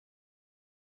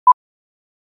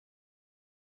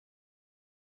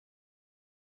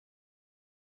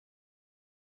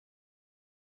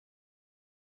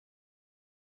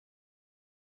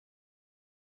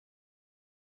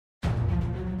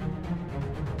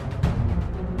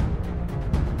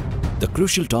The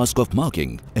crucial task of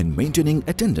marking and maintaining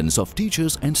attendance of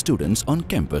teachers and students on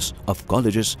campus of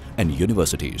colleges and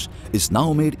universities is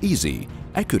now made easy,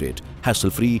 accurate,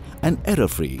 hassle-free and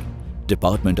error-free.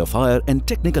 Department of Higher and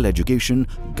Technical Education,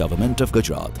 Government of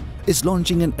Gujarat is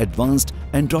launching an advanced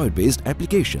Android-based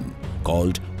application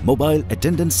called Mobile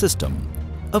Attendance System.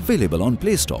 Available on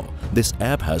Play Store, this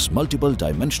app has multiple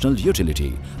dimensional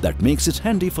utility that makes it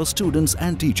handy for students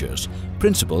and teachers,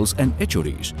 principals and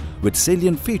HODs with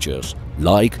salient features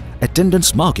like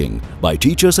attendance marking by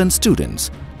teachers and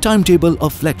students, timetable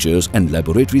of lectures and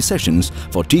laboratory sessions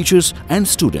for teachers and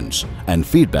students, and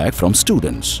feedback from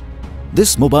students.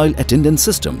 This mobile attendance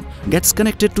system gets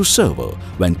connected to server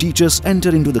when teachers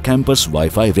enter into the campus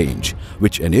Wi-Fi range,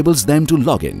 which enables them to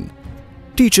log in.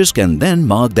 Teachers can then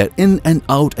mark their in and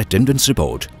out attendance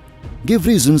report, give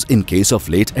reasons in case of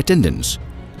late attendance,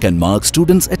 can mark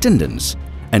students' attendance,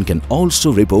 and can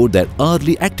also report their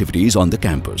hourly activities on the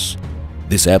campus.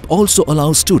 This app also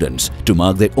allows students to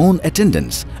mark their own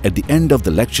attendance at the end of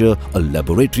the lecture or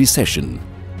laboratory session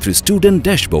through Student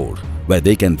Dashboard, where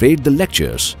they can rate the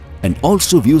lectures and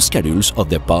also view schedules of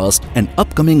their past and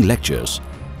upcoming lectures.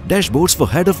 Dashboards for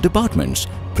head of departments,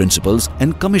 principals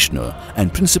and commissioner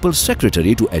and principal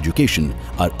secretary to education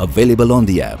are available on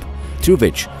the app, through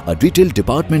which a detailed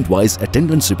department-wise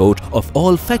attendance report of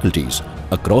all faculties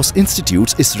across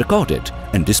institutes is recorded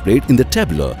and displayed in the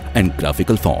tabular and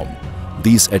graphical form.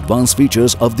 These advanced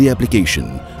features of the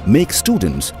application make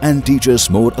students and teachers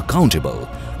more accountable,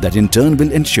 that in turn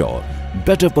will ensure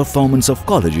better performance of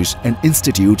colleges and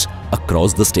institutes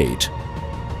across the state.